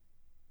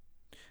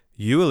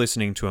You are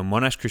listening to a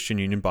Monash Christian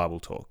Union Bible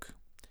Talk.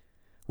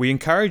 We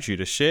encourage you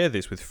to share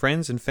this with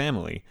friends and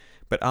family,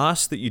 but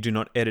ask that you do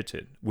not edit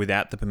it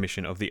without the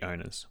permission of the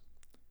owners.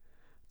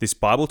 This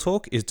Bible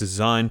Talk is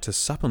designed to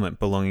supplement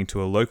belonging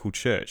to a local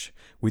church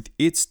with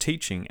its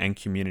teaching and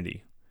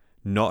community,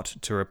 not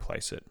to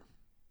replace it.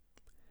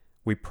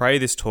 We pray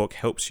this talk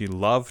helps you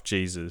love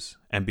Jesus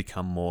and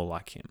become more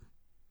like him.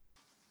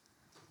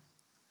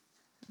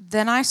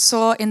 Then I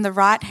saw in the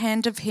right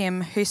hand of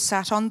him who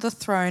sat on the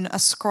throne a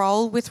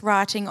scroll with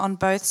writing on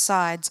both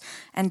sides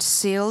and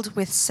sealed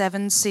with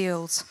 7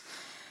 seals.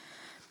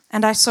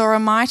 And I saw a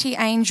mighty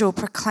angel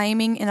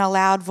proclaiming in a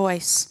loud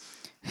voice,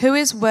 "Who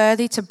is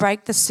worthy to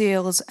break the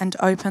seals and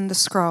open the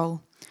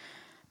scroll?"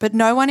 But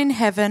no one in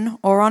heaven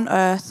or on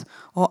earth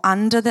or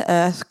under the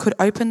earth could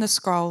open the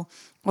scroll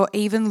or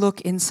even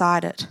look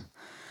inside it.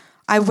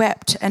 I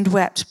wept and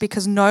wept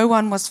because no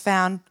one was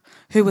found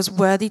who was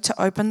worthy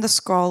to open the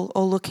scroll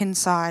or look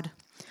inside.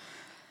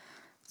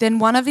 Then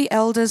one of the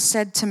elders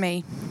said to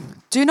me,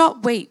 "Do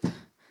not weep.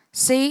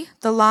 See,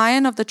 the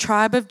Lion of the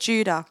tribe of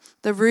Judah,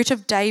 the Root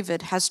of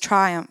David, has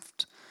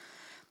triumphed.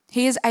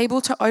 He is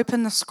able to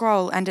open the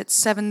scroll and its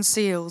 7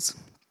 seals."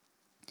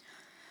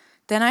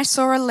 Then I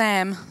saw a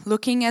lamb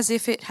looking as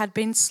if it had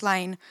been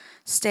slain,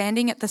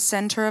 standing at the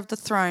center of the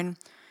throne,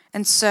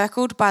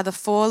 encircled by the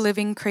 4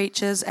 living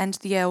creatures and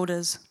the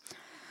elders.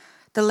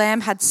 The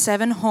Lamb had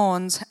 7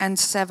 horns and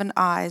 7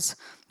 eyes,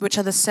 which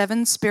are the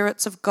 7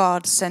 spirits of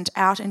God sent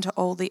out into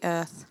all the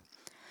earth.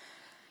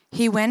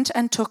 He went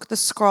and took the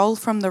scroll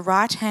from the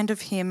right hand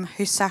of him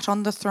who sat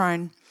on the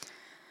throne.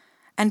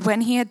 And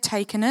when he had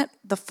taken it,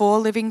 the 4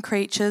 living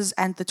creatures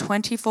and the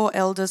 24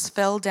 elders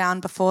fell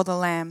down before the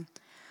Lamb.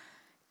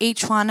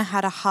 Each one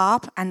had a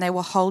harp, and they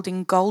were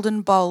holding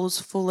golden bowls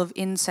full of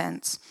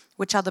incense,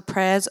 which are the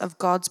prayers of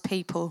God's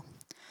people.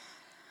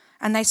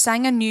 And they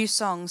sang a new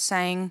song,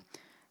 saying,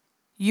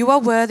 "You are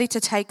worthy to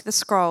take the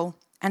scroll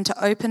and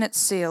to open its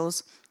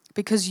seals,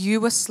 because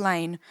you were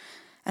slain,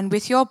 and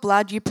with your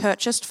blood you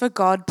purchased for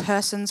God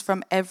persons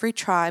from every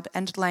tribe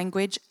and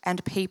language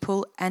and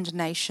people and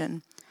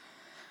nation.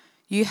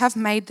 You have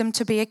made them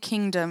to be a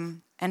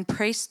kingdom and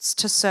priests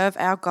to serve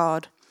our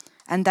God,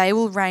 and they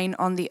will reign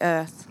on the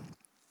earth."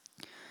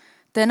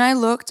 Then I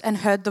looked and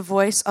heard the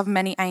voice of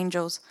many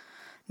angels,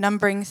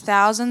 numbering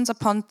thousands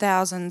upon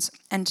thousands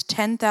and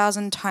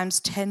 10,000 times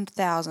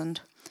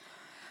 10,000.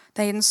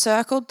 They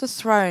encircled the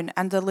throne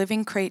and the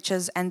living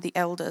creatures and the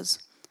elders.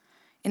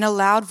 In a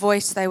loud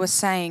voice they were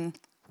saying,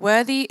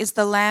 "Worthy is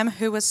the Lamb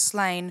who was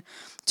slain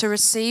to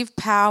receive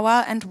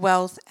power and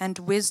wealth and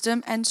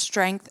wisdom and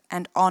strength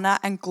and honor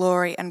and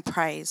glory and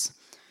praise."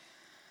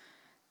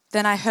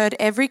 Then I heard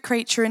every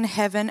creature in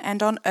heaven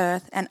and on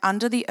earth and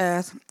under the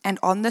earth and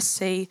on the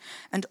sea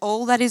and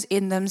all that is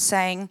in them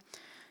saying,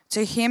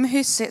 "To him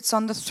who sits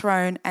on the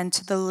throne and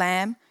to the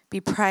Lamb be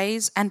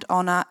praise and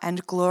honor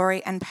and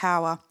glory and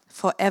power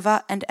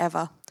forever and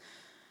ever."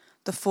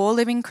 The 4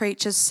 living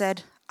creatures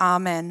said,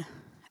 "Amen,"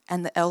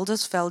 and the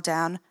elders fell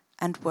down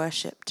and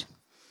worshipped.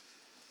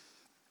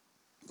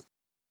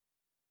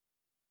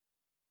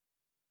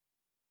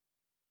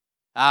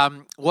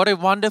 What a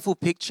wonderful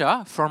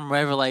picture from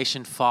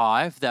Revelation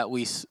 5 that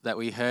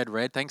we heard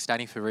read. Thanks,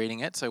 Danny, for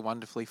reading it so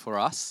wonderfully for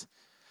us.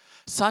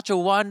 Such a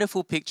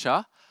wonderful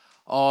picture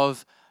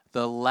of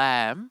the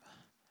Lamb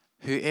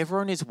who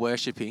everyone is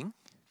worshipping.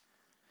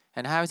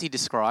 And how is he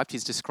described?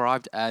 He's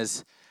described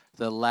as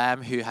the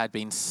Lamb who had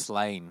been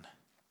slain.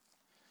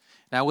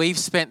 Now, we've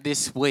spent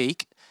this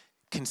week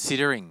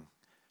considering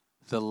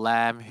the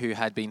Lamb who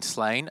had been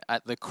slain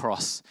at the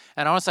cross.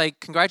 And I want to say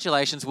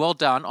congratulations, well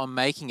done on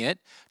making it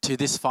to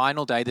this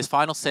final day, this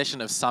final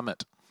session of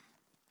Summit.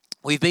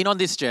 We've been on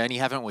this journey,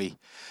 haven't we?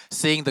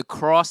 Seeing the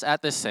cross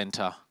at the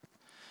center.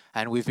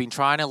 And we've been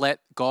trying to let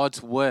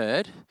God's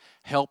word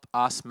help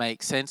us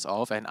make sense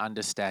of and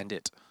understand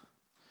it.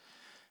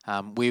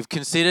 We've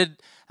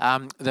considered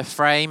the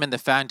frame and the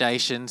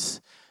foundations,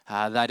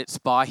 that it's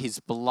by his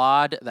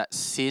blood that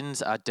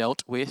sins are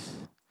dealt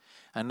with.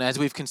 And as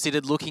we've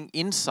considered looking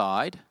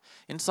inside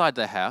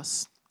the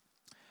house,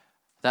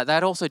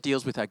 that also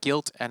deals with our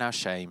guilt and our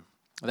shame,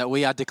 that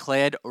we are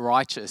declared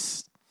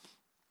righteous.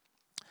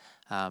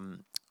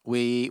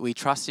 We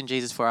trust in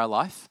Jesus for our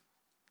life,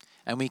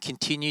 and we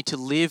continue to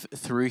live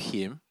through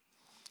him,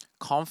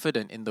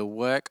 confident in the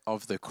work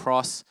of the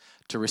cross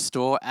to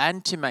restore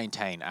and to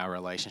maintain our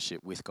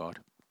relationship with God.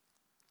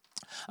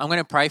 I'm going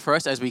to pray for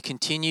us as we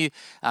continue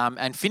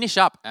and finish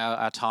up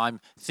our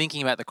time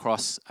thinking about the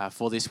cross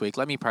for this week.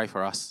 Let me pray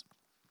for us.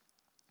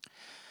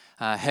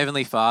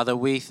 Heavenly Father,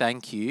 we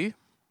thank you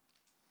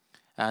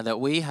that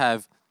we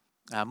have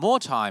more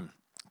time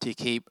to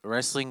keep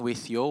wrestling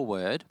with your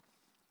word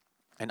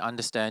and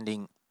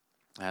understanding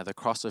the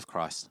cross of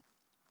Christ.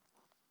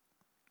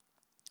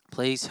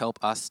 Please help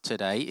us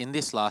today in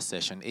this last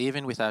session,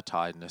 even with our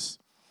tiredness.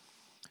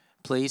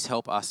 Please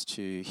help us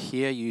to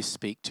hear you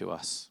speak to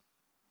us.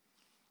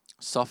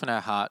 Soften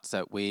our hearts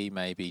that we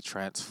may be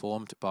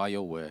transformed by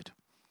your word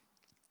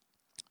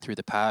through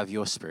the power of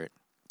your Spirit.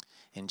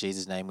 In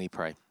Jesus' name we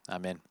pray.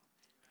 Amen.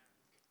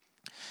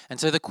 And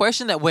so the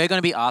question that we're going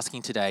to be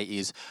asking today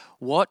is,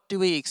 what do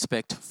we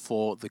expect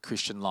for the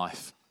Christian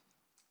life?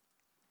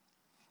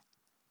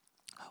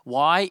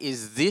 Why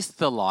is this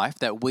the life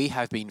that we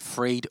have been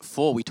freed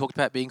for? We talked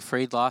about being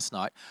freed last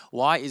night.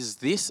 Why is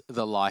this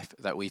the life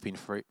that we've been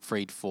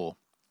freed for?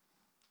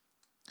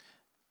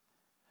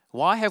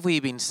 Why have we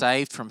been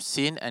saved from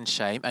sin and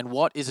shame, and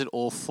what is it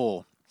all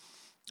for?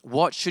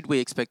 What should we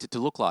expect it to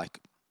look like?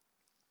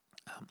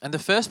 And the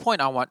first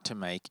point I want to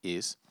make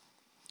is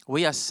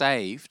we are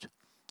saved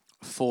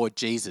for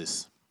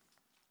Jesus.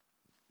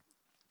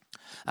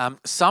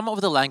 Some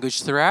of the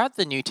language throughout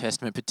the New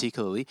Testament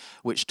particularly,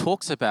 which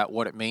talks about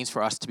what it means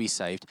for us to be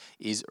saved,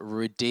 is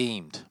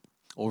redeemed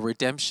or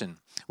redemption.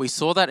 We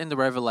saw that in the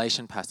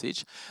Revelation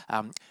passage,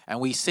 and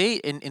we see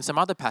in some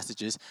other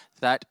passages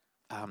that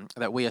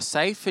we are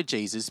saved for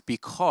Jesus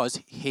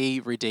because he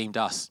redeemed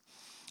us.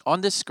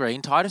 On the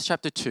screen, Titus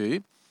chapter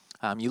 2,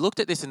 you looked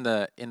at this in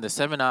the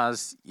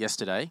seminars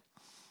yesterday.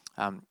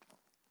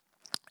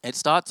 It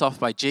starts off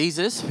by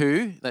Jesus,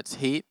 that's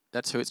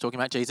who it's talking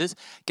about, Jesus,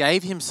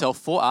 gave himself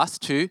for us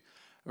to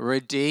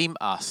redeem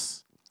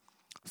us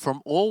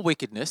from all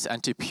wickedness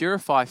and to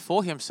purify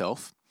for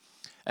himself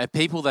a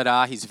people that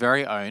are his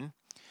very own,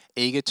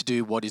 eager to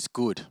do what is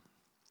good.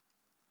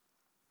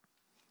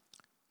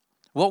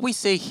 What we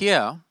see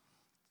here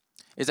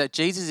is that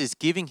Jesus is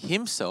giving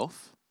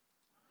himself,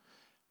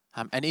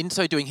 and in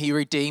so doing, he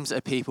redeems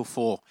a people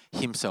for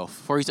himself,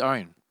 for his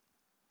own.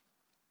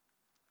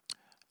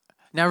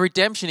 Now,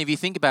 redemption, if you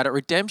think about it,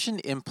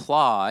 redemption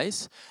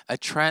implies a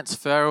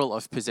transferal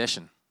of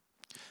possession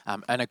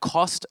and a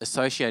cost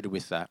associated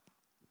with that.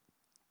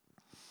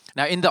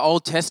 Now, in the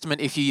Old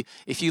Testament, if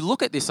you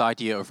look at this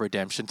idea of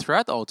redemption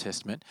throughout the Old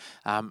Testament,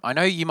 I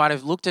know you might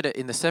have looked at it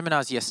in the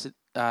seminars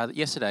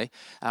yesterday,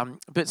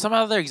 but some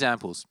other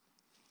examples.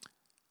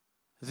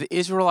 The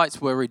Israelites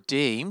were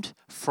redeemed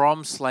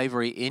from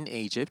slavery in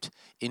Egypt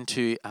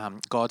into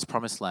God's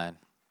promised land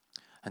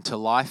and to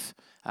life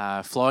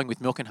flowing with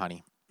milk and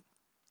honey.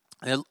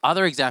 There are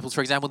other examples.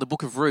 For example, in the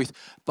book of Ruth,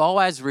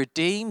 Boaz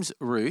redeems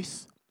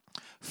Ruth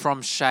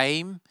from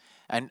shame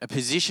and a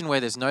position where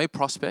there's no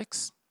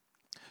prospects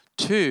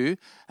to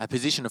a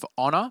position of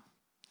honor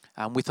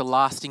with a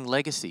lasting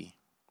legacy.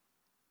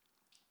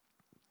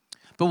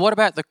 But what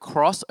about the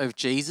cross of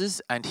Jesus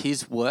and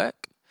his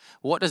work?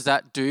 What does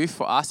that do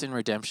for us in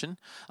redemption?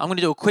 I'm going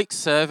to do a quick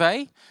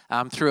survey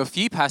through a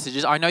few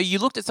passages. I know you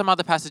looked at some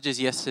other passages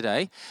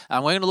yesterday.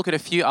 We're going to look at a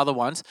few other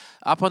ones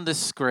up on the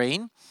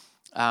screen.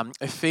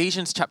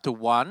 Ephesians chapter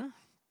 1,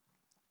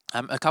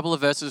 a couple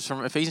of verses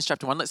from Ephesians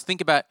chapter 1. Let's think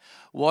about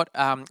what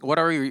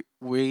are we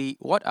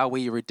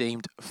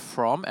redeemed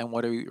from and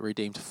what are we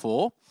redeemed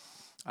for.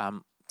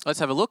 Let's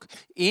have a look.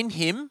 In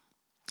him,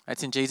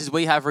 that's in Jesus,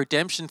 we have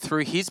redemption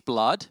through his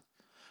blood,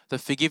 the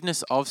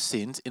forgiveness of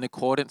sins in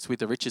accordance with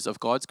the riches of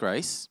God's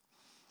grace,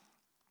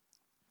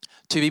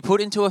 to be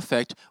put into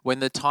effect when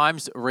the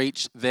times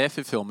reach their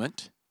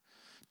fulfillment,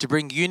 to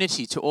bring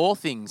unity to all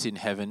things in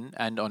heaven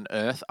and on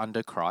earth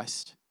under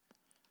Christ,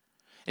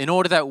 in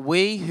order that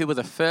we who were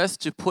the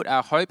first to put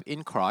our hope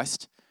in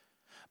Christ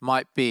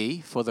might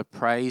be for the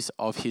praise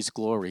of his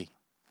glory.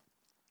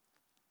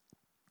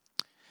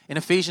 In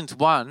Ephesians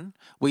 1,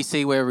 we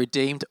see we're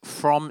redeemed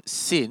from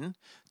sin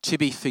to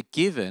be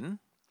forgiven,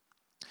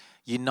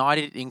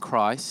 united in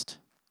Christ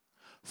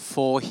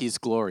for his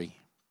glory.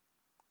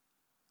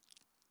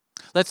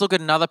 Let's look at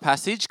another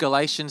passage,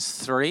 Galatians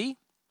 3.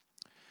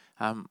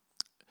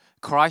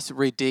 Christ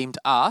redeemed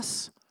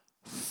us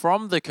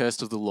from the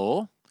curse of the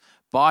law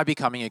by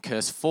becoming a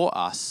curse for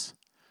us.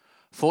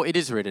 For it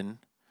is written,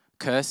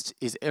 cursed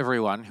is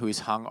everyone who is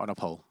hung on a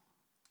pole.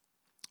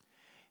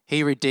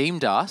 He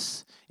redeemed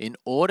us in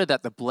order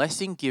that the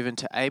blessing given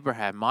to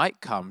Abraham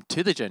might come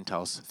to the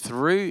Gentiles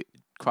through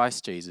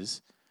Christ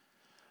Jesus,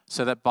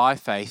 so that by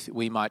faith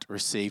we might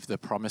receive the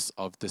promise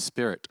of the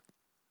Spirit.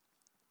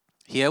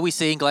 Here we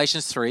see in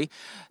Galatians 3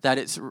 that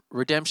it's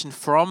redemption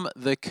from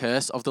the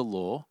curse of the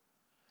law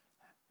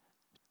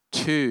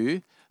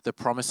to the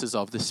promises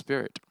of the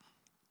Spirit.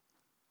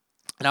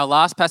 And our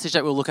last passage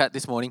that we'll look at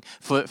this morning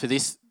for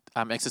this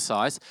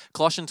exercise,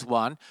 Colossians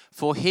 1,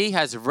 for he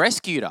has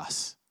rescued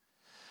us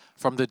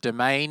from the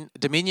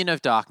dominion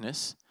of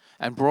darkness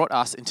and brought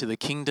us into the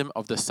kingdom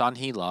of the Son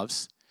he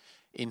loves,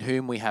 in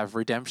whom we have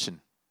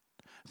redemption,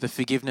 the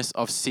forgiveness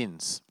of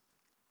sins.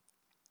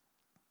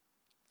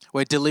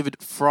 We're delivered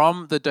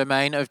from the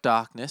domain of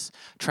darkness,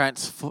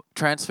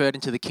 transferred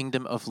into the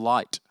kingdom of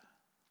light.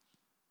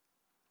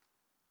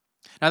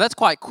 Now that's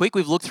quite quick.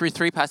 We've looked through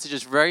 3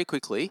 passages very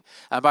quickly,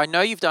 but I know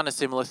you've done a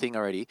similar thing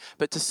already.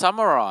 But to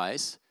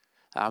summarize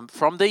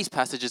from these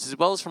passages, as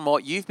well as from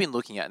what you've been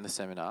looking at in the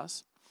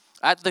seminars,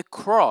 at the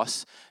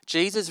cross,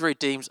 Jesus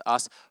redeems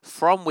us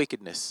from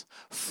wickedness,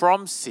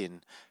 from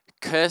sin,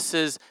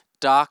 curses,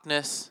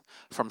 darkness,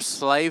 from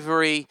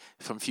slavery,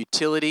 from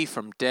futility,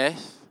 from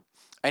death.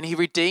 And he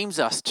redeems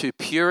us to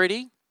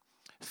purity,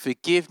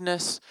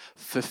 forgiveness,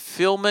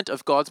 fulfillment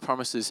of God's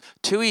promises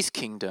to his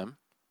kingdom,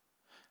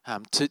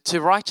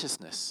 to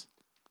righteousness.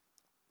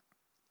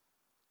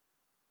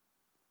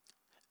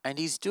 And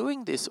he's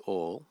doing this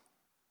all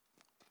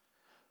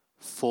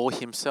for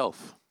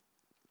himself,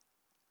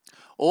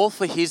 all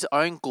for his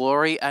own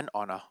glory and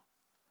honor,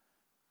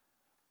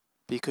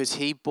 because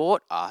he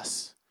bought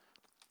us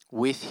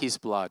with his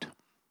blood.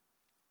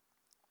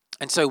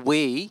 And so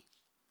we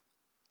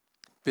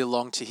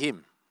belong to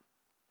him.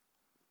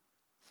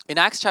 In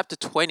Acts chapter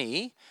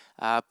 20,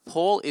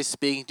 Paul is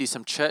speaking to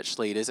some church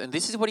leaders, and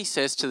this is what he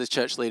says to the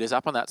church leaders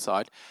up on that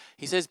side.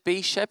 He says,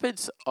 "Be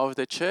shepherds of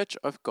the church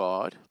of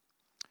God,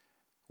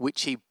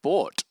 which he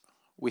bought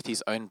with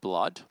his own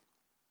blood."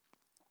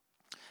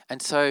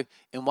 And so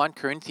in 1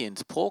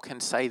 Corinthians, Paul can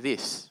say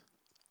this: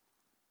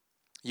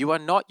 "You are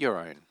not your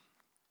own.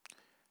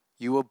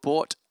 You were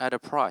bought at a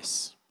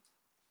price."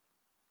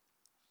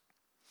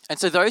 And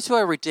so those who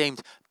are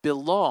redeemed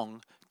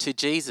belong to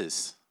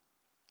Jesus.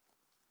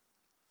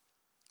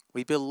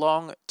 We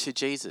belong to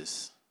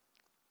Jesus.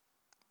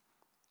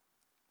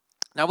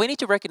 Now we need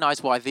to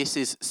recognize why this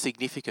is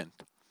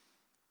significant.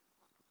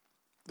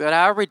 That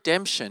our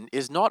redemption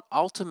is not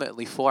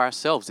ultimately for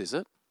ourselves, is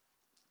it?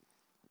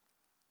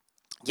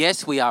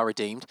 Yes, we are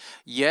redeemed.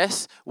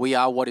 Yes, we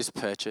are what is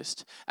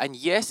purchased. And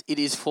yes, it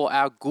is for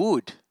our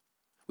good.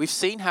 We've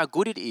seen how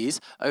good it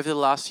is over the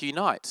last few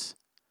nights.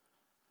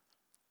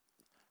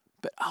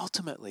 But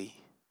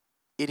ultimately,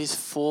 it is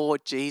for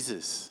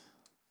Jesus.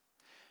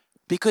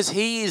 Because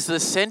he is the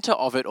center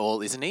of it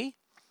all, isn't he?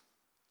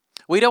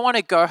 We don't want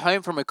to go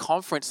home from a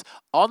conference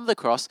on the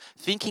cross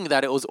thinking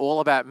that it was all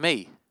about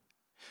me.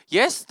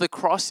 Yes, the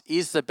cross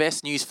is the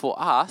best news for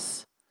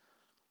us.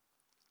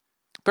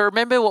 But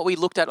remember what we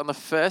looked at on the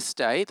first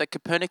day, the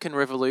Copernican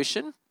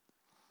revolution,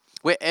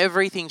 where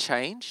everything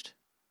changed?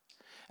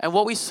 And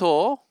what we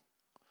saw,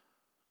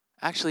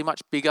 actually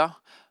much bigger,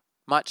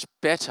 much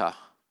better,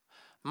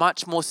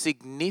 much more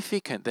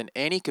significant than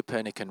any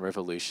Copernican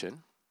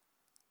revolution,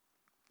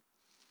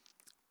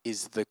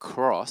 is the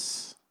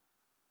cross.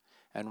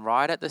 And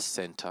right at the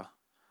center,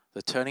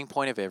 the turning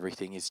point of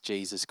everything, is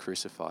Jesus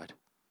crucified.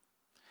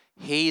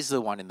 He's the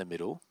one in the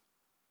middle.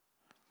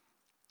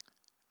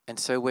 And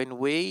so when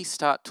we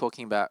start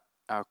talking about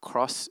our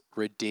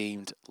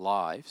cross-redeemed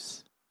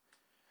lives,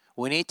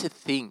 we need to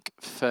think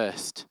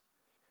first,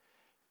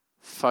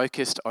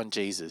 focused on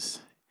Jesus.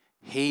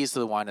 He's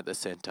the one at the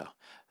center.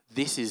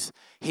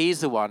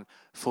 He's the one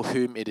for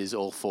whom it is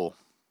all for.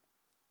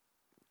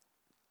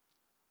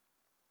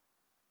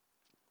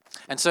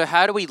 And so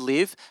how do we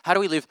live? How do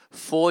we live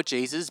for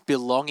Jesus,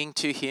 belonging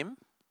to him?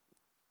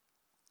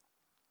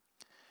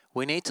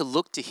 We need to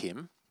look to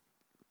him,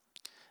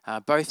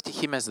 both to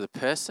him as the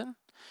person,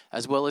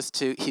 as well as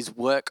to his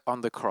work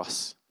on the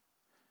cross.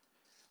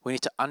 We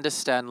need to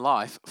understand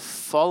life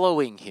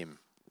following him.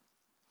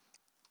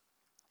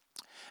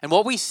 And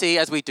what we see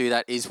as we do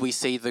that is we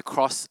see the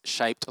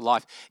cross-shaped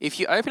life. If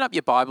you open up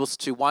your Bibles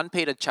to 1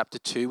 Peter chapter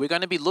 2, we're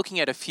going to be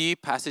looking at a few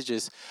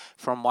passages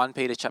from 1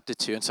 Peter chapter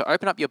 2. And so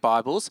open up your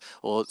Bibles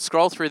or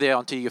scroll through there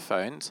onto your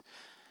phones.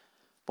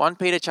 1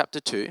 Peter chapter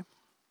 2.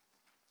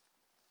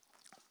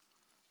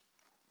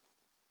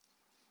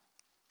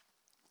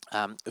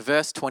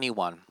 Verse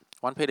 21.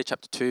 1 Peter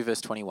chapter 2,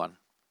 verse 21.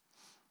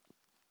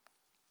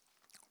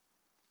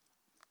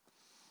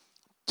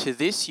 To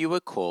this you were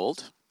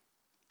called,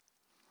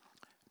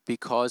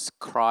 because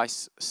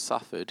Christ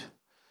suffered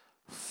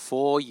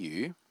for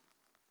you,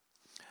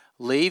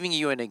 leaving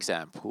you an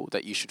example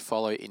that you should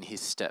follow in his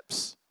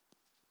steps.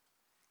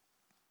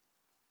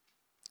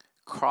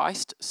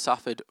 Christ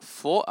suffered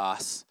for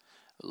us,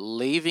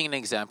 leaving an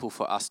example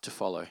for us to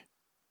follow.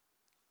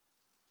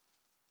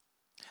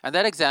 And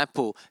that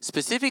example,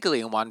 specifically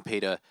in 1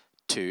 Peter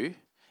 2,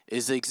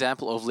 is the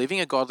example of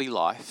living a godly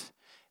life,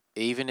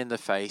 even in the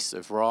face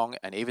of wrong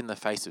and even in the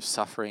face of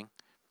suffering.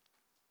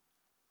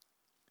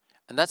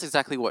 And that's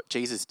exactly what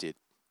Jesus did.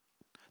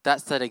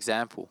 That's that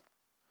example.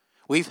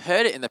 We've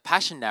heard it in the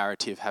Passion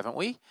narrative, haven't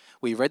we?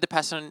 We read the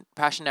Passion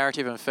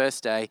narrative on the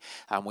first day,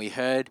 and we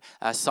heard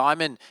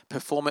Simon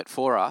perform it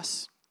for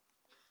us.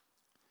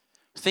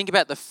 Think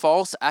about the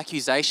false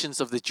accusations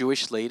of the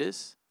Jewish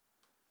leaders,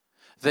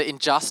 the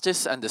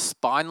injustice and the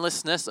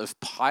spinelessness of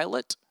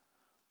Pilate.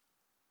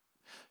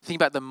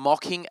 Think about the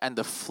mocking and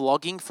the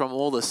flogging from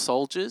all the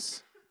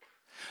soldiers,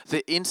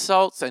 the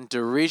insults and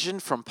derision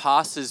from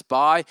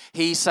passers-by.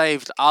 He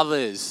saved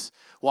others.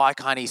 Why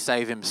can't he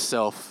save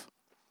himself?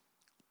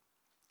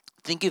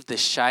 Think of the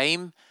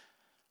shame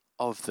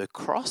of the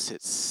cross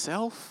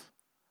itself.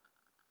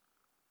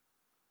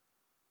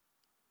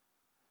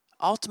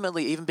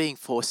 Ultimately, even being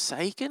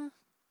forsaken,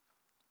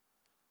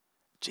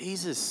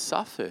 Jesus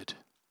suffered.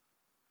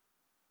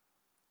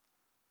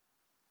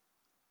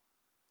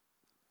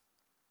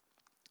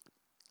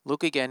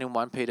 Look again in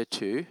 1 Peter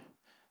 2,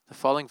 the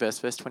following verse,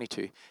 verse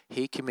 22.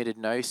 He committed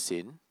no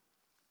sin,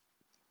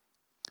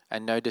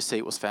 and no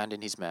deceit was found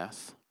in his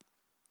mouth.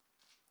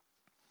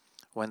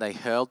 When they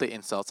hurled their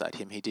insults at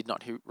him, he did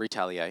not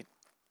retaliate.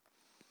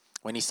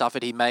 When he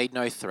suffered, he made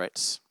no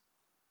threats.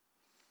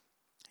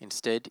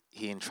 Instead,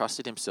 he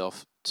entrusted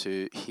himself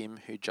to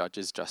him who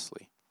judges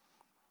justly.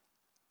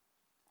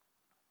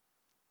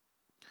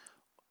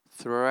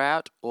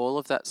 Throughout all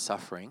of that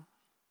suffering,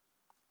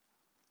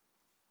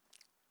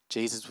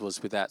 Jesus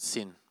was without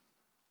sin.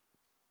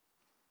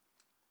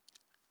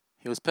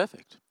 He was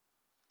perfect,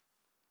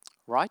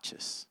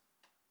 righteous,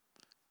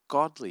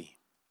 godly,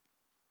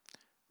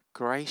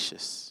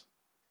 gracious.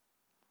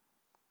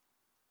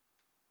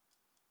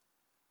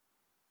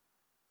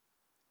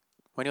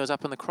 When he was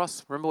up on the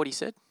cross, remember what he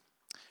said?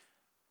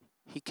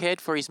 He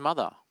cared for his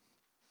mother.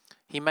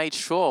 He made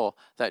sure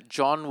that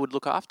John would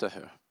look after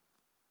her.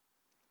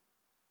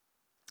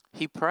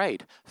 He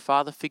prayed,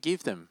 "Father,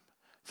 forgive them,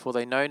 for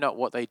they know not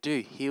what they do."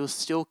 He was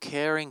still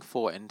caring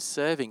for and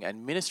serving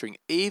and ministering,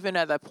 even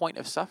at that point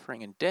of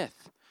suffering and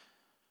death.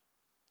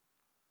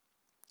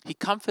 He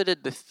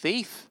comforted the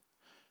thief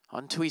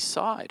onto his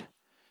side.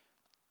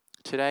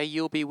 "Today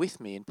you'll be with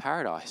me in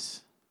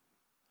paradise."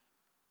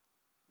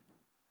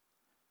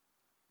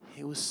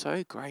 He was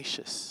so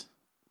gracious,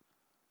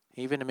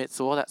 even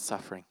amidst all that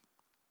suffering.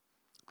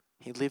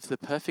 He lived the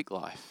perfect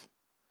life,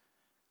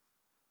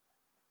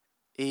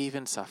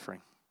 even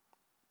suffering.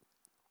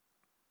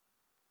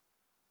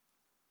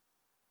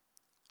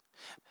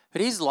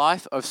 But his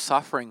life of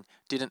suffering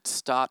didn't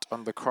start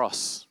on the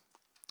cross.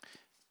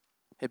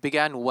 It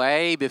began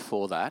way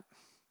before that.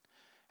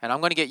 And I'm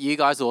going to get you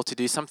guys all to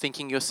do some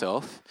thinking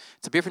yourself.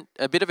 It's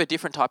a bit of a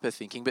different type of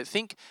thinking, but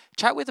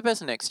chat with the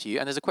person next to you,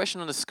 and there's a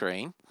question on the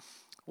screen.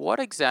 What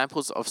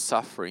examples of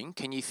suffering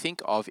can you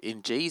think of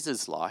in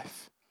Jesus'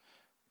 life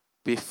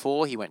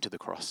before he went to the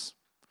cross?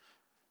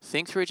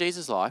 Think through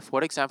Jesus' life.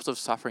 What examples of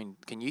suffering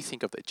can you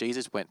think of that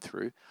Jesus went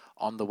through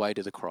on the way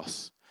to the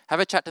cross? Have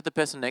a chat to the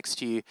person next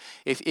to you.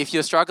 If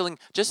you're struggling,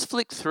 just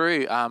flick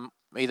through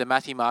either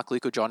Matthew, Mark,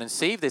 Luke, or John and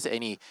see if there's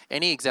any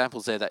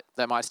examples there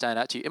that might stand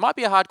out to you. It might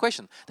be a hard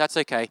question. That's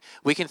okay.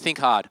 We can think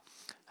hard.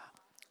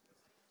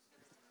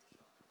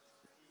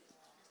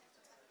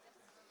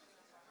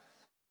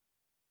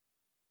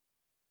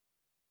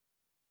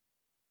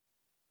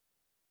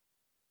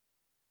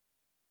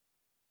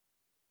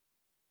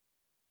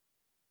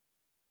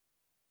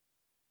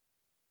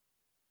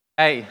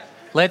 Hey,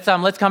 let's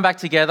come back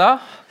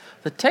together.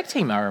 The tech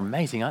team are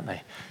amazing, aren't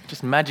they?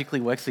 Just magically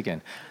works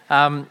again.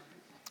 I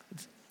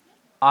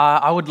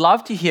would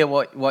love to hear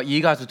what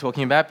you guys are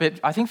talking about, but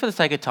I think for the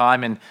sake of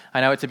time, and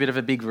I know it's a bit of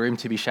a big room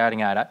to be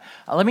shouting out at,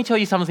 let me tell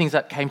you some of the things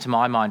that came to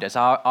my mind as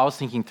I was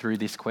thinking through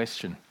this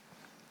question.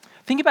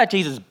 Think about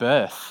Jesus'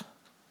 birth.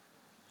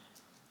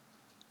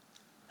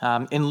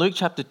 In Luke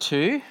chapter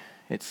 2,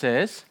 it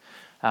says,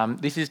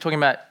 this is talking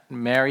about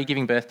Mary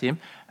giving birth to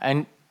him,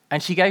 and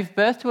she gave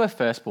birth to her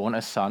firstborn,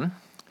 a son.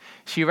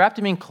 She wrapped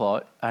him in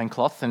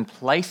cloths and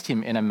placed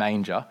him in a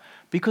manger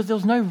because there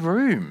was no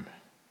room,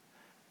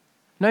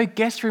 no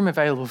guest room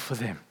available for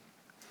them.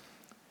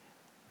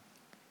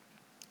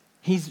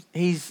 He's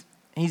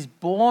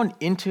born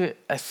into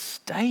a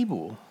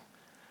stable,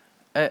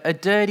 a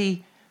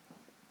dirty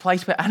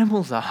place where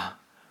animals are,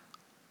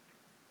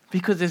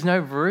 because there's no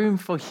room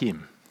for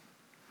him.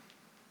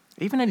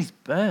 Even at his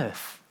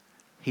birth,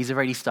 he's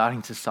already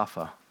starting to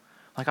suffer.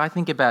 Like, I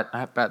think about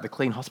the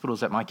clean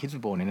hospitals that my kids were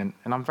born in,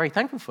 and I'm very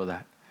thankful for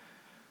that.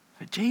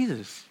 But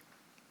Jesus,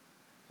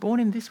 born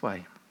in this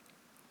way.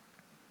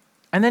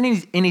 And then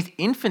in his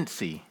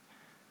infancy,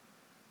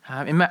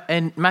 in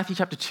Matthew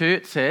chapter 2,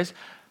 it says,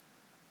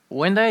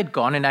 when they had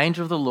gone, an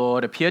angel of the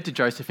Lord appeared to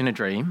Joseph in a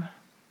dream,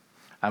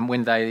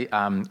 when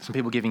some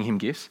people giving him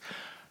gifts,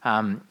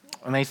 and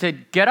they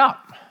said, "Get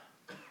up,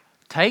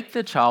 take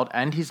the child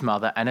and his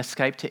mother and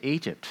escape to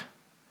Egypt.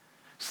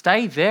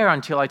 Stay there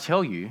until I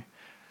tell you,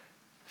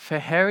 for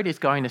Herod is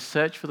going to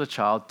search for the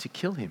child to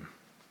kill him."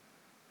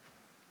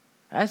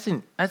 As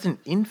an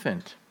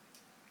infant,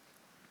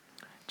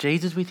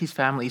 Jesus with his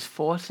family is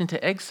forced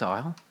into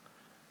exile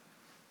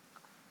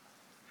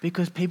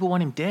because people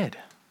want him dead.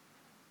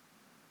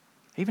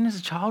 Even as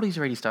a child, he's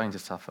already starting to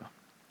suffer.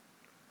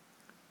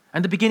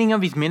 And the beginning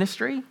of his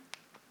ministry,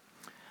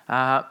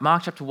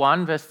 Mark chapter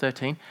 1, verse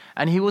 13,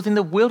 and he was in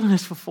the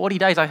wilderness for 40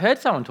 days. I heard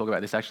someone talk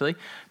about this actually,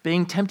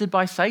 being tempted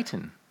by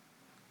Satan.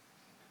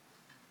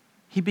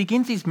 He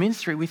begins his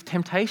ministry with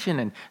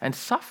temptation and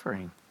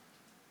suffering.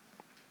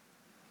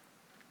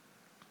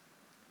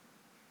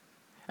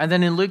 And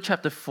then in Luke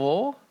chapter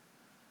 4,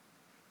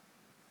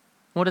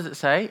 what does it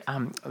say?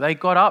 They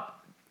got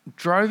up,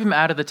 drove him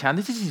out of the town.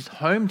 This is his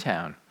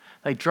hometown.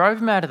 They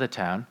drove him out of the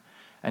town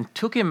and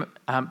took him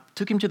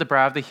to the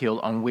brow of the hill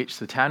on which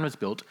the town was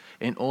built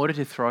in order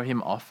to throw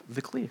him off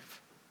the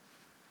cliff.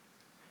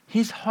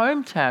 His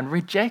hometown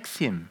rejects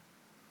him.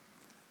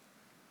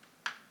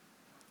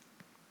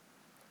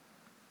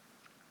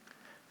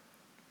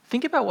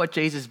 Think about what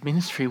Jesus'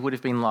 ministry would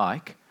have been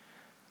like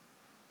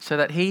so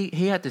that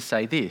he had to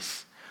say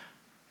this.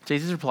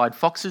 Jesus replied,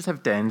 "Foxes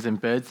have dens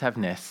and birds have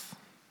nests,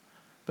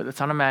 but the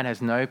Son of Man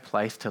has no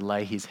place to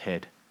lay his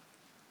head."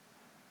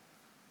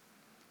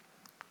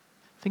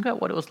 Think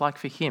about what it was like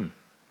for him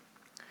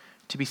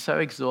to be so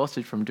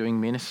exhausted from doing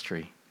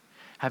ministry,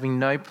 having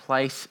no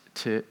place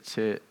to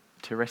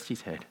rest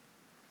his head.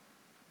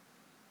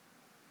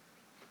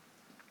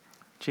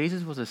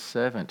 Jesus was a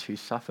servant who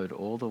suffered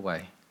all the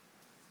way.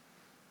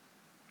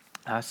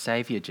 Our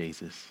Saviour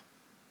Jesus.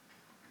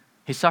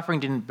 His suffering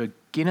didn't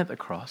begin at the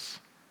cross,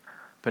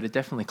 but it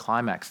definitely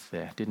climaxed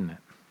there, didn't it?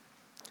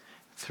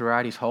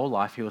 Throughout his whole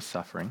life, he was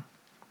suffering.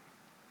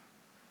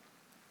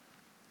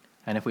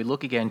 And if we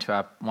look again to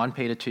our 1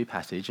 Peter 2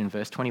 passage, in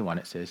verse 21,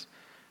 it says,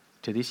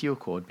 "To this you are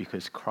called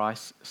because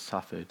Christ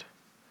suffered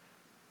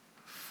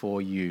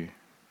for you."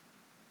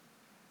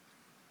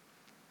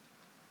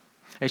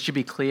 It should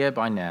be clear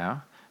by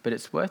now, but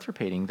it's worth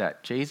repeating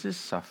that Jesus'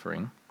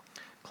 suffering,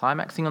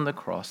 climaxing on the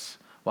cross,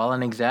 while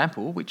an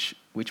example, which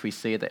we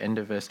see at the end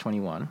of verse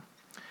 21,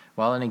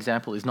 while an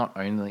example is not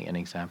only an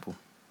example.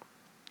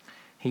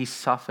 He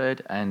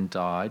suffered and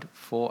died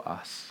for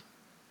us.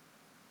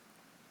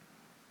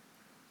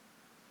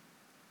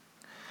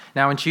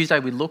 Now, on Tuesday,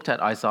 we looked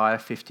at Isaiah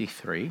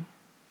 53,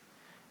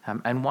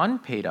 and in 1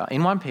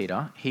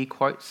 Peter, he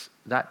quotes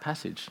that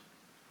passage.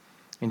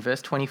 In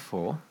verse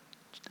 24,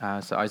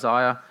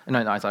 Isaiah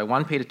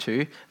 1 Peter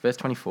 2, verse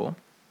 24,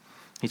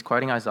 he's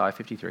quoting Isaiah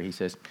 53. He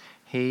says,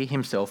 "He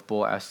himself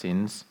bore our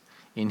sins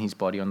in his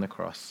body on the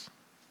cross,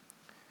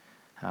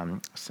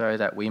 so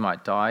that we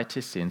might die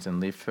to sins and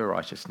live for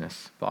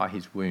righteousness. By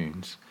his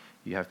wounds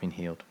you have been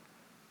healed."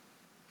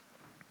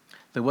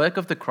 The work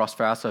of the cross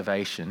for our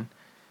salvation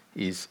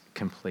is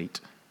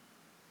complete.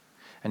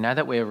 And now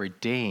that we're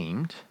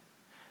redeemed,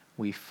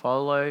 we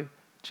follow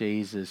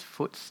Jesus'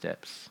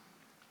 footsteps,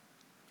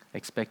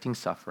 expecting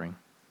suffering,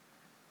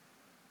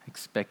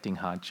 expecting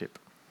hardship.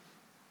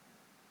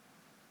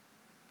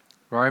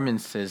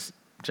 Romans says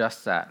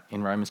just that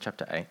in Romans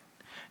chapter 8.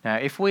 Now,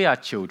 if we are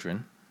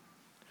children,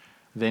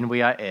 then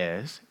we are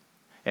heirs,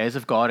 heirs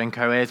of God and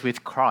co-heirs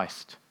with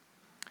Christ,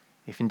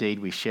 if indeed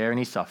we share in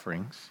his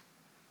sufferings,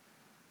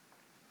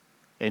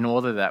 in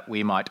order that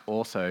we might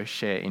also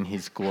share in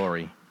his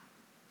glory.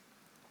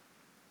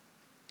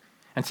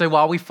 And so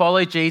while we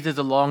follow Jesus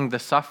along the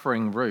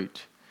suffering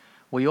route,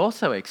 we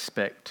also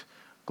expect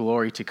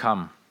glory to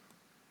come.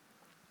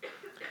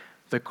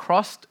 The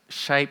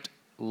cross-shaped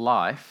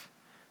life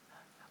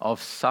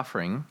of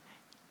suffering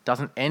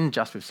doesn't end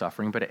just with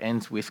suffering, but it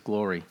ends with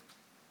glory.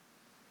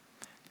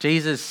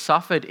 Jesus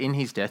suffered in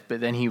his death,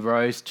 but then he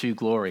rose to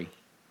glory.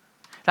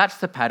 That's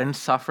the pattern,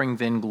 suffering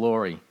then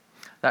glory.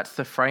 That's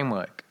the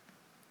framework.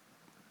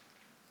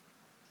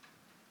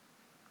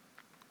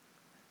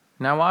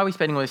 Now, why are we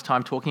spending all this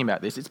time talking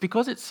about this? It's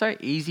because it's so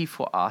easy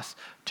for us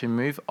to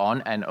move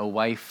on and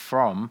away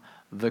from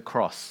the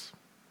cross.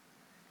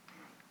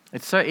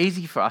 It's so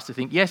easy for us to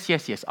think, yes,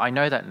 I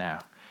know that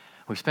now.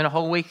 We've spent a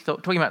whole week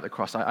talking about the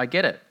cross. I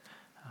get it.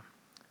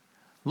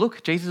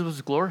 Look, Jesus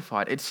was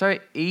glorified. It's so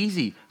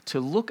easy to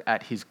look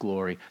at his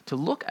glory, to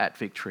look at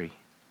victory.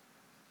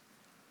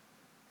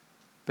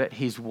 But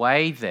his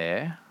way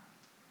there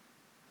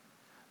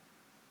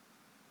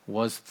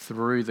was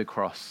through the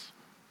cross.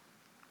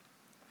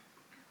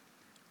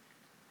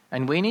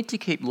 And we need to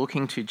keep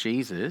looking to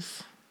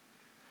Jesus,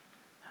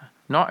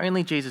 not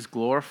only Jesus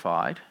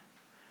glorified,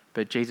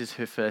 but Jesus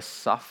who first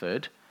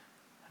suffered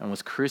and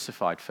was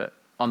crucified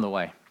on the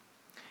way,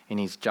 in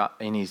his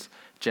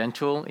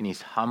gentle, in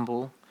his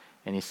humble,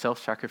 in his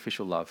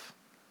self-sacrificial love.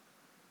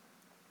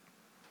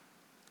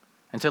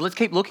 And so let's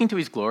keep looking to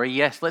his glory.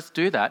 Yes, let's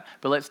do that,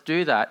 but let's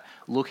do that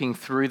looking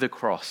through the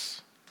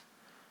cross.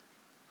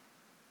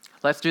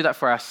 Let's do that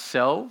for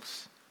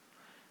ourselves.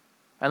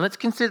 And let's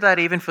consider that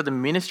even for the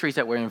ministries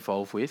that we're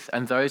involved with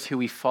and those who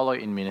we follow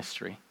in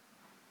ministry.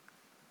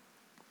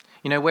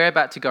 You know, we're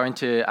about to go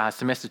into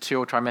semester 2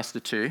 or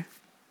trimester 2.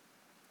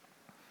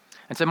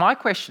 And so my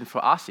question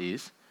for us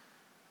is,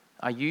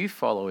 are you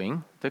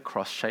following the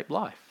cross-shaped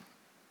life?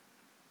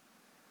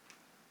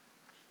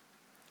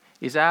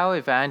 Is our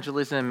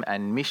evangelism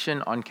and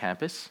mission on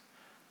campus,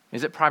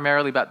 is it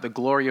primarily about the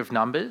glory of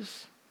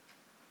numbers?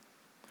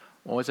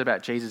 Or is it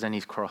about Jesus and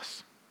his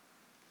cross?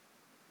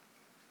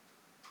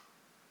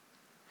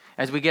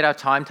 As we get our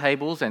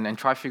timetables and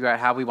try to figure out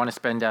how we want to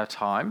spend our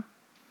time,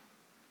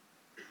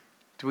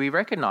 do we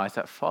recognize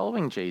that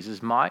following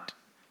Jesus might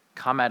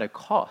come at a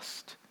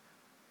cost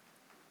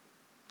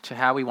to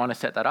how we want to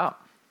set that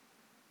up?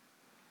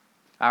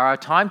 Are our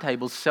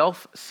timetables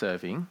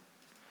self-serving?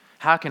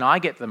 How can I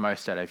get the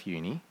most out of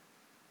uni?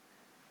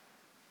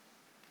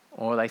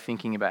 Or are they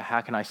thinking about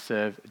how can I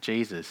serve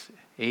Jesus,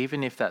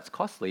 even if that's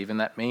costly, even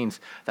that means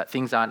that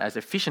things aren't as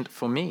efficient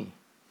for me?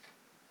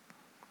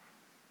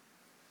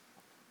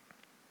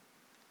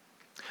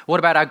 What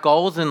about our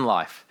goals in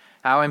life,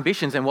 our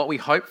ambitions and what we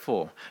hope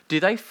for? Do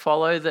they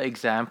follow the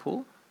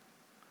example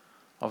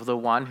of the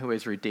one who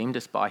has redeemed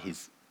us by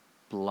his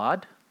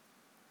blood?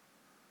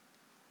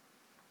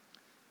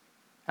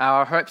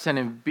 Our hopes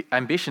and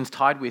ambitions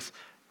tied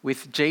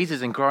with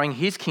Jesus and growing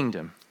his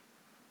kingdom,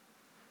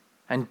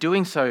 and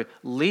doing so,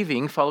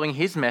 living, following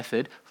his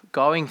method,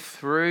 going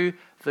through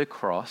the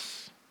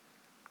cross.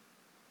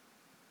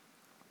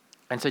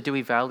 And so do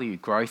we value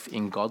growth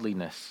in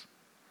godliness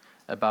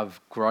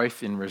above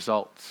growth in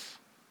results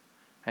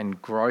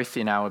and growth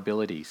in our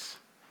abilities?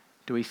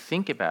 Do we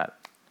think about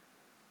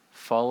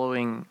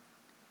following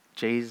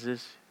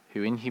Jesus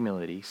who in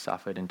humility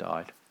suffered and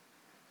died?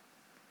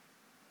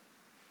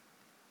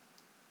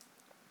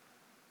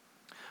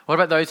 What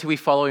about those who we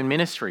follow in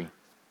ministry?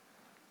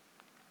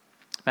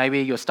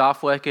 Maybe your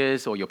staff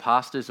workers or your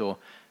pastors, or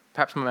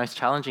perhaps most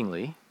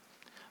challengingly,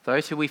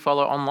 those who we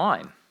follow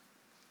online.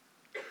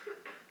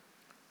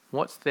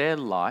 What's their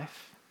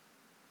life?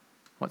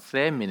 What's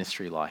their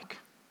ministry like?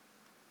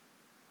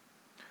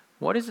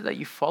 What is it that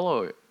you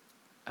follow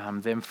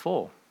them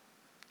for?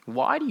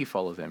 Why do you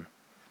follow them?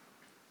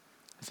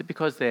 Is it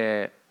because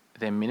their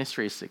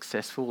ministry is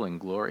successful and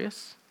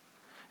glorious?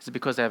 Is it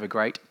because they have a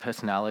great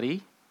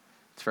personality?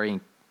 It's very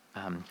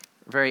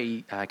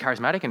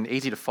charismatic and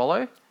easy to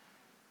follow?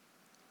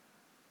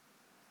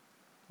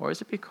 Or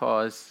is it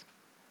because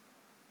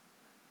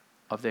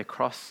of their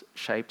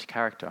cross-shaped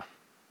character?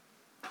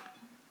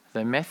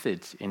 The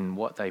methods in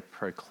what they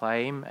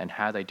proclaim and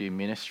how they do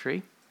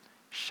ministry,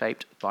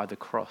 shaped by the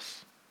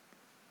cross.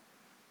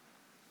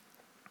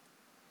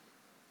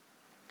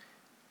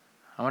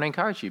 I want to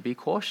encourage you, be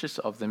cautious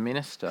of the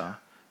minister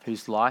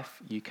whose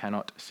life you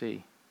cannot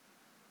see.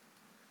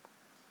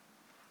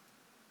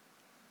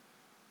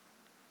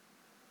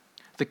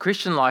 The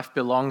Christian life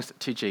belongs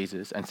to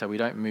Jesus, and so we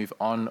don't move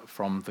on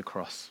from the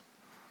cross.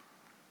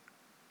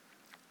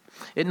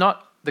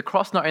 The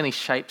cross not only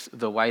shapes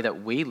the way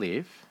that we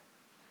live,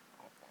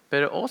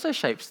 but it also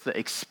shapes the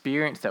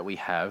experience that we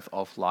have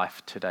of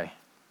life today.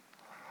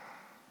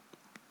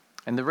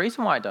 And the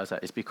reason why it does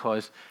that is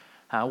because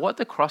what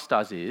the cross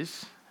does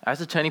is, as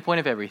the turning point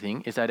of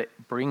everything, is that it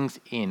brings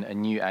in a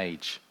new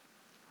age.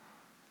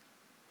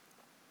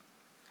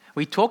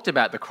 We talked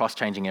about the cross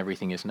changing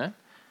everything, isn't it?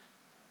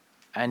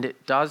 And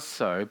it does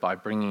so by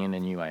bringing in a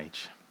new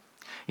age.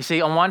 You see,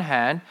 on one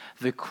hand,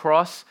 the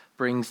cross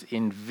brings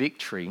in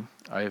victory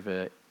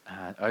over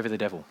the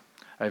devil,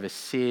 over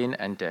sin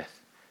and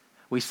death.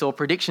 We saw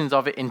predictions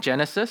of it in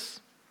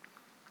Genesis,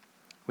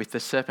 with the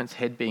serpent's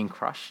head being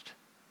crushed.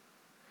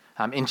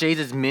 In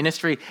Jesus'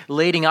 ministry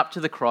leading up to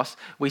the cross,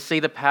 we see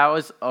the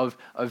powers of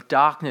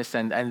darkness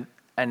and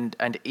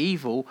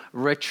evil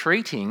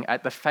retreating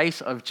at the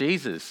face of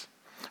Jesus.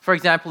 For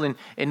example,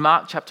 in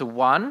Mark chapter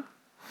 1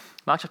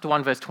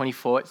 verse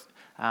 24, it's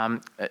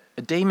a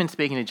demon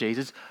speaking to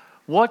Jesus.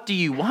 "What do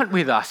you want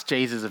with us,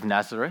 Jesus of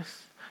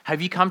Nazareth?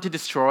 Have you come to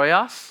destroy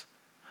us?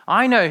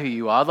 I know who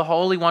you are, the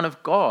Holy One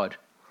of God."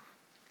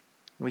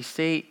 We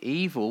see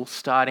evil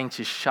starting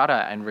to shudder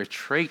and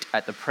retreat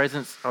at the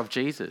presence of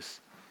Jesus.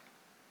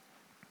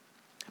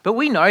 But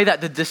we know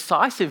that the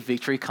decisive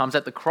victory comes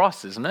at the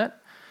cross, isn't it?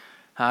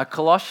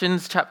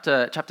 Colossians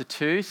chapter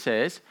 2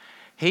 says,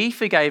 "He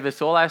forgave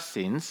us all our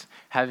sins,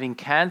 having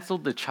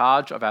cancelled the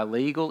charge of our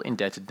legal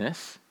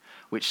indebtedness,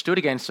 which stood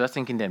against us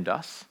and condemned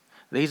us."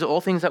 These are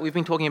all things that we've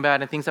been talking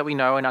about and things that we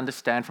know and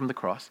understand from the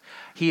cross.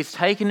 He has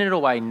taken it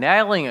away,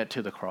 nailing it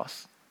to the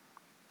cross.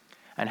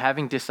 And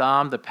having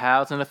disarmed the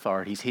powers and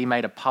authorities, he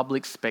made a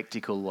public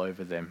spectacle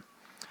over them,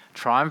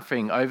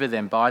 triumphing over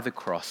them by the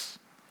cross.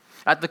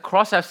 At the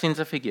cross, our sins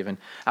are forgiven,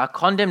 our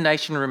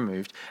condemnation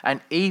removed,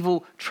 and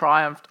evil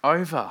triumphed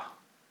over.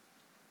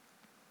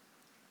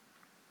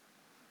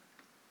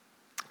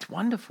 It's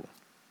wonderful.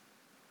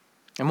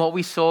 And what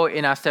we saw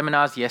in our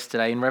seminars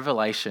yesterday in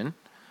Revelation,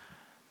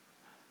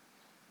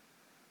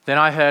 then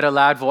I heard a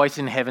loud voice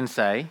in heaven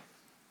say,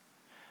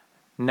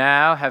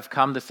 "Now have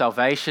come the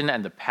salvation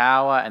and the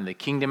power and the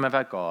kingdom of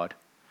our God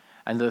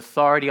and the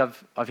authority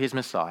of his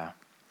Messiah.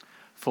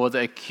 For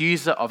the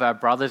accuser of our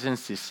brothers and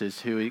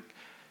sisters who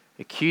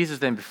accuses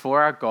them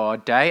before our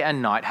God day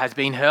and night has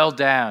been hurled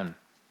down.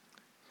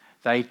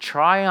 They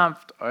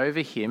triumphed over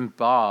him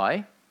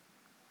by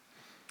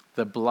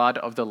the blood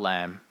of the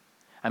Lamb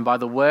and by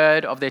the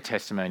word of their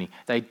testimony.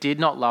 They did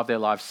not love their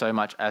lives so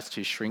much as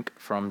to shrink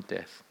from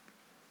death."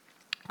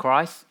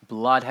 Christ's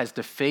blood has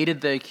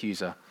defeated the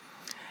accuser.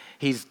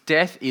 His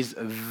death is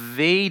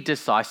the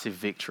decisive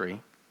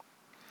victory.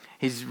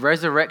 His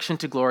resurrection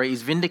to glory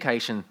is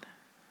vindication.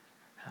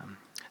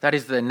 That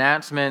is the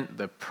announcement,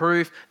 the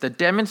proof, the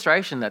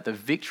demonstration that the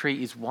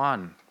victory is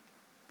won.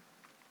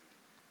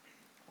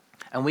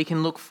 And we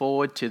can look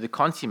forward to the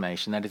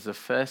consummation, that is the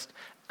first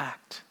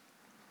act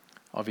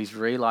of his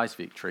realized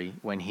victory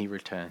when he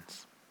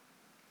returns.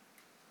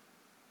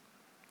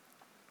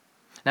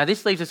 Now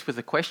this leaves us with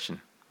a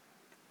question.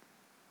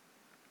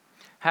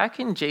 How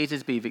can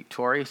Jesus be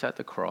victorious at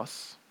the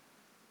cross,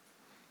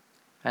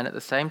 and at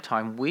the same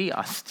time we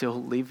are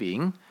still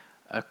living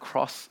a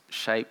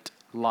cross-shaped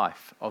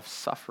life of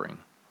suffering?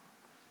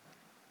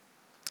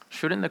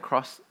 Shouldn't the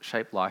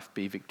cross-shaped life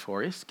be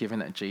victorious, given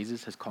that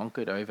Jesus has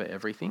conquered over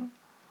everything?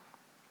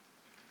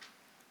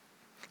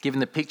 Given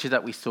the picture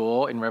that we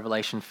saw in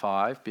Revelation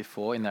 5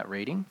 before in that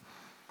reading?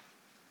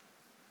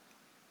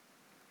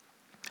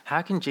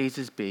 How can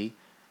Jesus be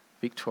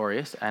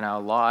victorious and our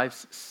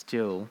lives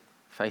still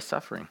face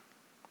suffering?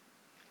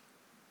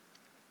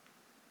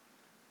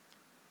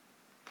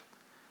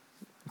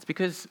 It's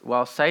because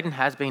while Satan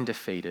has been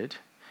defeated,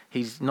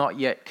 he's not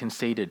yet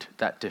conceded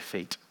that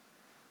defeat.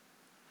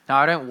 Now,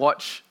 I don't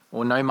watch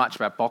or know much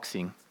about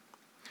boxing,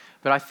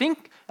 but I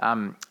think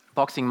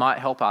boxing might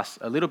help us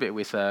a little bit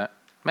with a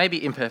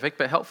maybe imperfect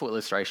but helpful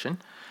illustration.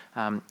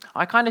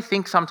 I kind of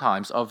think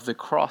sometimes of the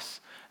cross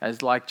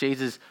as like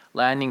Jesus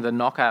landing the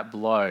knockout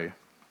blow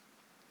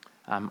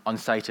on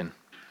Satan.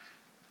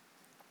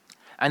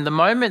 And the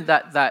moment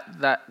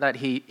that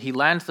he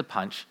lands the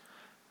punch,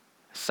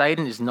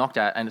 Satan is knocked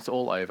out and it's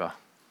all over.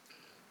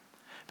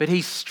 But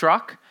he's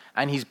struck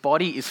and his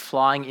body is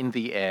flying in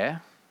the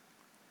air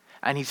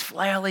and he's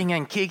flailing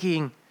and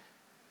kicking,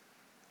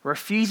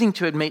 refusing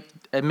to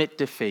admit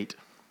defeat.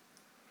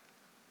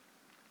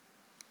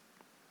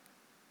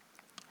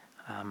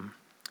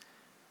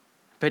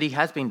 But he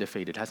has been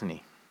defeated, hasn't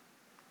he?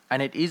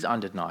 And it is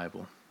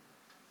undeniable.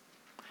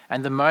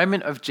 And the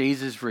moment of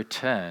Jesus'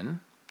 return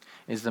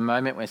is the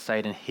moment where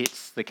Satan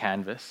hits the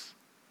canvas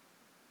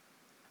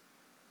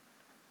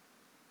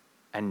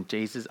and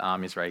Jesus'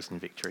 arm is raised in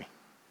victory.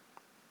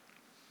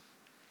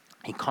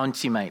 He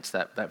consummates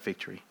that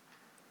victory.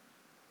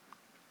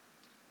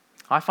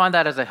 I find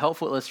that as a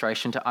helpful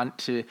illustration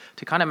to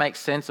kind of make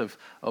sense of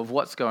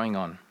what's going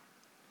on.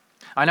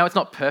 I know it's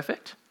not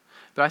perfect,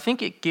 but I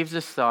think it gives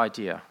us the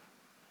idea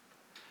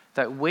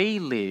that we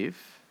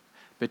live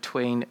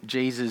between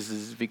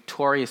Jesus'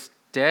 victorious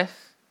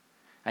death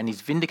and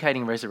his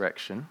vindicating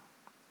resurrection.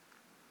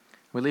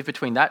 We live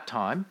between that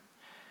time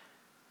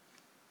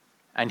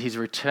and his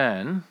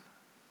return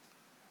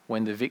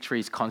when the victory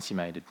is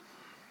consummated.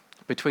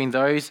 Between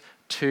those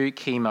two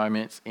key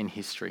moments in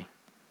history.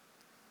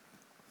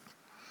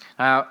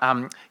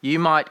 Now, you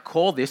might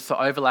call this the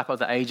overlap of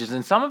the ages,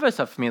 and some of us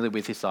are familiar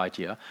with this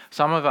idea.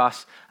 Some of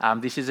us,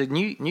 this is a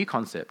new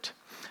concept.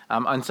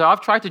 And so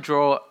I've tried to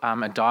draw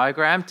a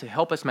diagram to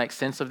help us make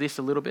sense of this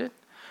a little bit.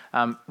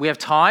 We have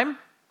time.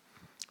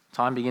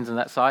 Time begins on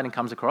that side and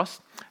comes across.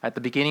 At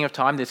the beginning of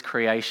time, there's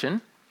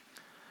creation.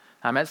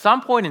 At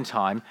some point in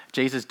time,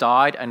 Jesus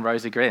died and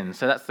rose again.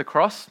 So that's the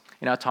cross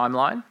in our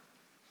timeline.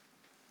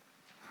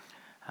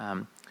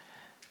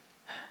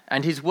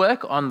 And his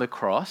work on the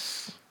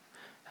cross,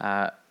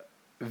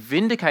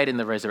 vindicating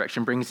the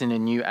resurrection, brings in a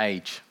new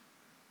age.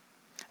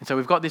 And so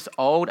we've got this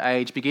old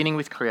age beginning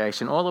with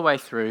creation all the way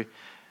through.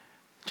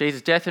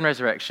 Jesus' death and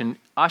resurrection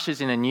ushers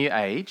in a new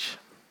age.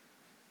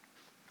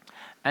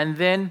 And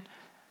then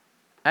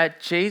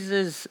at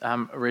Jesus'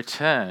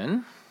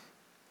 return,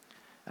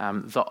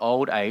 the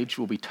old age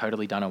will be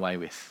totally done away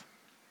with.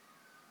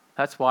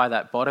 That's why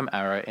that bottom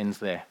arrow ends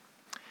there.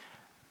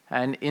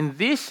 And in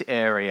this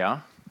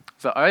area,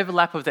 the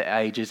overlap of the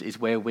ages is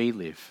where we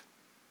live.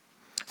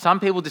 Some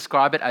people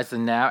describe it as the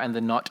now and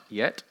the not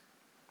yet.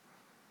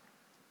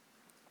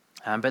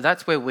 But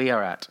that's where we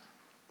are at.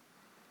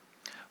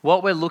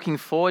 What we're looking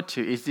forward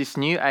to is this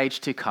new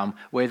age to come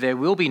where there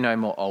will be no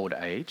more old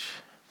age,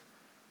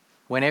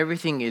 when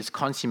everything is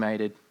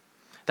consummated,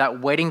 that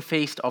wedding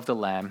feast of the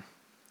Lamb,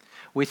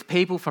 with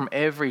people from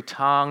every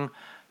tongue,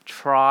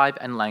 tribe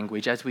and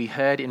language, as we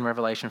heard in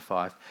Revelation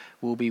 5,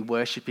 will be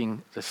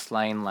worshipping the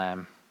slain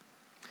Lamb.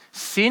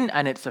 Sin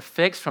and its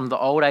effects from the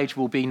old age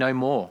will be no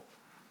more.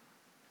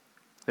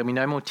 There'll be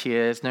no more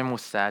tears, no more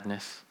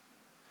sadness,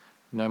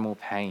 no more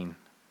pain.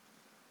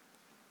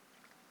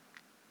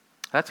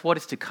 That's what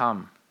is to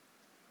come.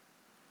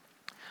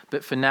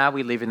 But for now,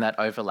 we live in that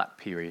overlap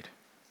period.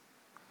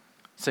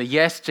 So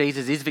yes,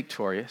 Jesus is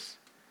victorious.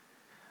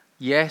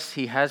 Yes,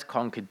 he has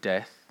conquered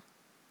death.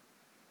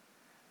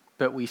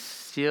 But we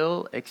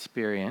still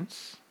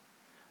experience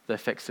the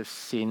effects of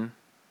sin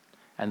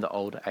and the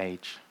old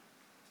age.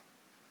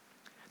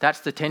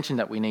 That's the tension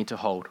that we need to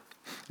hold,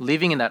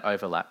 living in that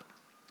overlap.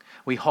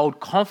 We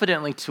hold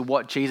confidently to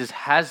what Jesus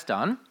has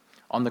done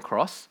on the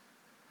cross,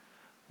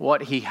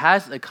 what he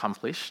has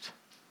accomplished,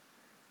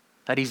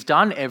 that he's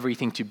done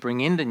everything to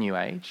bring in the new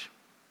age,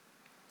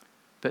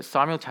 but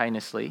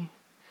simultaneously,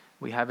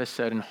 we have a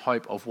certain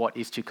hope of what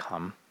is to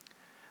come,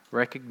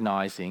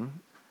 recognizing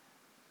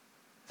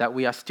that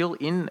we are still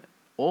in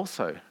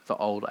also the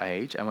old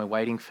age and we're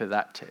waiting for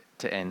that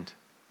to end.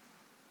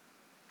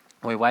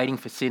 We're waiting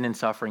for sin and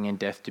suffering and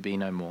death to be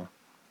no more.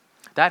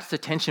 That's the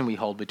tension we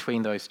hold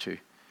between those two.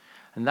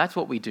 And that's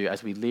what we do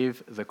as we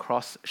live the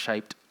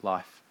cross-shaped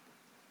life.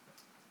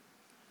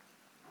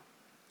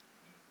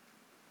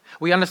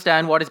 We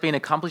understand what has been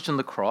accomplished on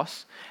the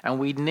cross, and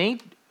we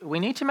need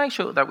to make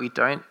sure that we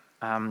don't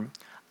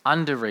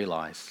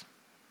under-realize.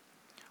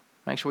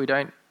 Make sure we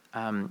don't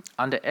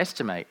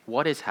underestimate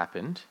what has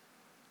happened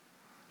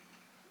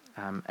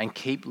and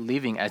keep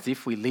living as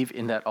if we live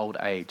in that old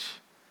age.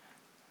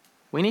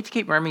 We need to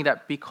keep remembering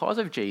that because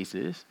of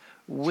Jesus,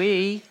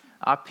 we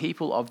are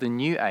people of the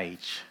new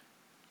age.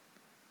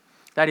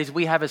 That is,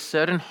 we have a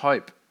certain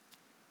hope.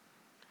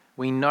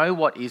 We know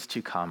what is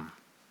to come.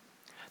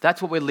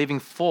 That's what we're living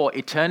for,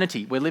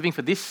 eternity. We're living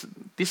for this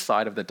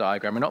side of the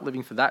diagram. We're not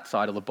living for that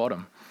side of the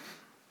bottom.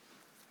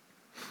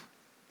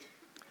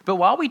 But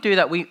while we do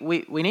that, we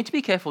need to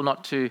be careful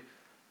not to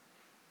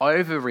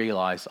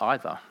over-realize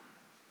either.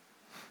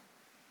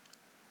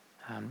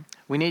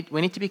 We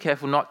need to be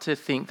careful not to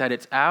think that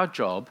it's our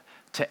job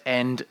to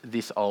end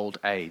this old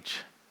age.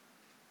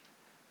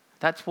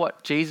 That's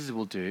what Jesus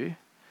will do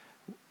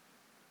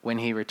when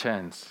he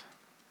returns.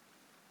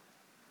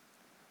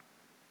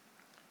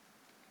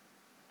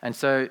 And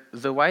so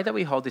the way that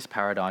we hold this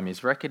paradigm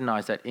is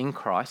recognize that in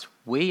Christ,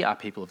 we are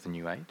people of the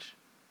new age.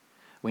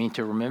 We need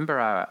to remember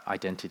our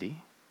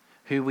identity,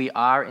 who we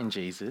are in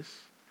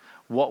Jesus,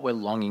 what we're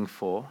longing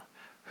for,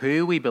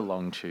 who we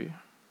belong to,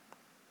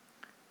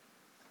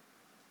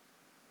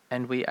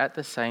 and we at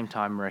the same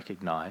time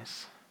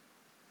recognize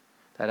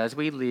that as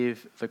we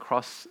live the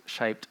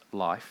cross-shaped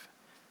life,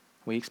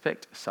 we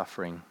expect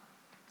suffering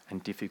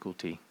and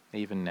difficulty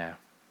even now.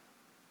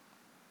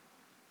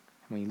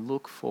 And we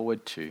look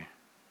forward to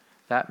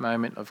that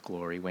moment of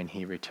glory when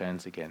he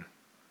returns again.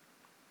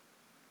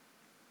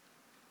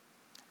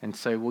 And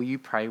so will you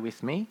pray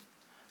with me?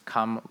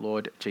 Come,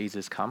 Lord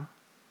Jesus, come.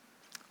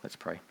 Let's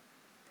pray.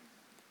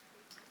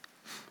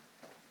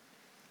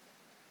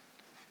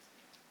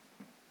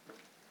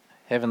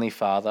 Heavenly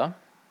Father,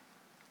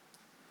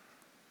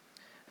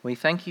 we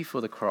thank you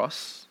for the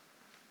cross,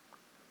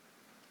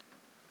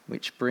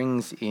 which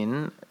brings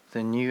in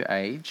the new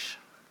age.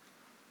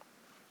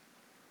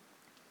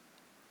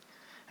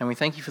 And we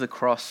thank you for the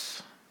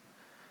cross,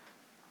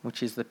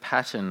 which is the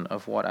pattern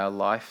of what our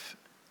life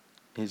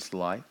is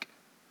like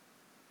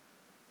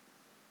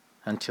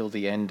until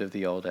the end of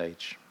the old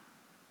age.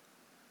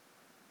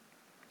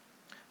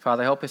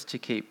 Father, help us to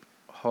keep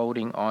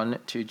holding on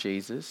to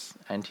Jesus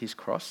and his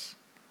cross.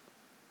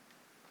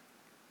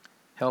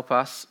 Help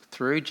us,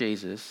 through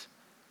Jesus,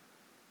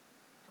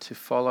 to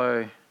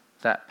follow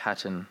that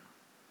pattern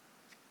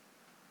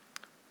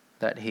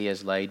that he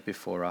has laid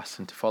before us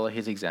and to follow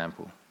his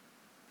example.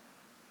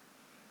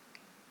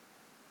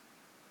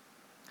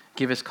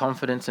 Give us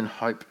confidence and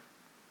hope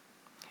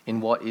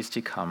in what is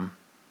to come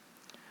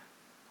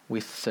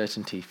with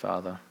certainty,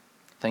 Father.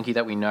 Thank you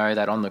that we know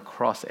that on the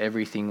cross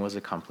everything was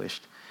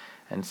accomplished,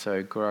 and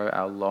so grow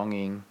our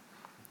longing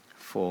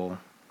for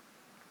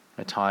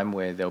a time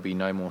where there'll be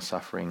no more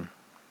suffering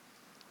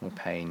or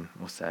pain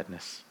or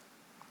sadness.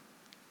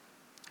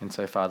 And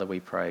so, Father, we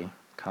pray,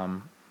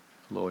 come,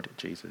 Lord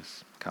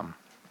Jesus, come.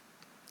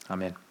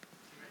 Amen.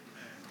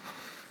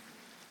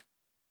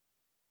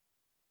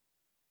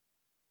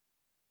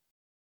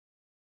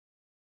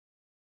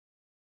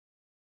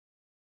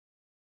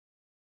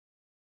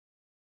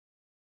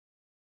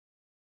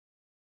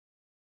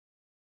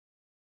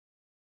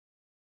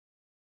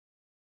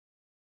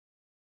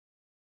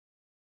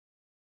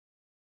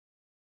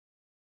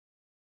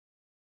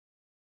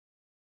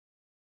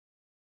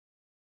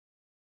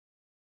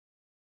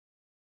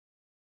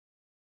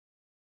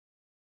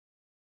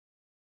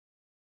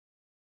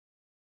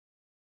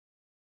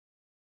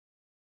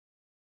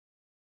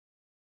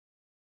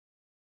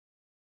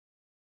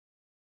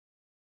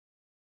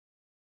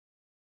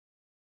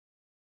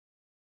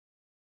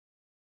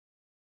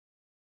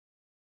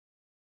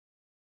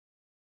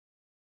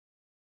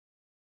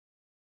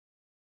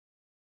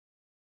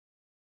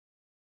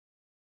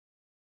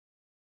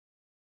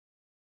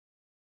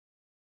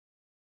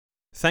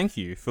 Thank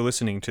you for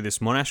listening to this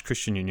Monash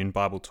Christian Union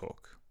Bible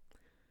Talk.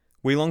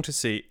 We long to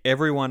see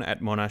everyone at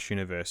Monash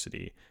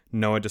University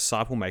know a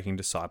disciple-making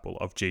disciple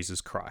of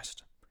Jesus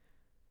Christ.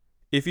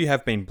 If you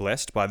have been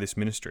blessed by this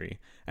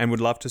ministry and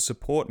would love to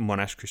support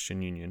Monash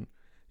Christian Union,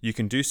 you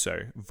can do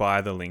so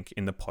via the link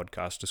in the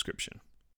podcast description.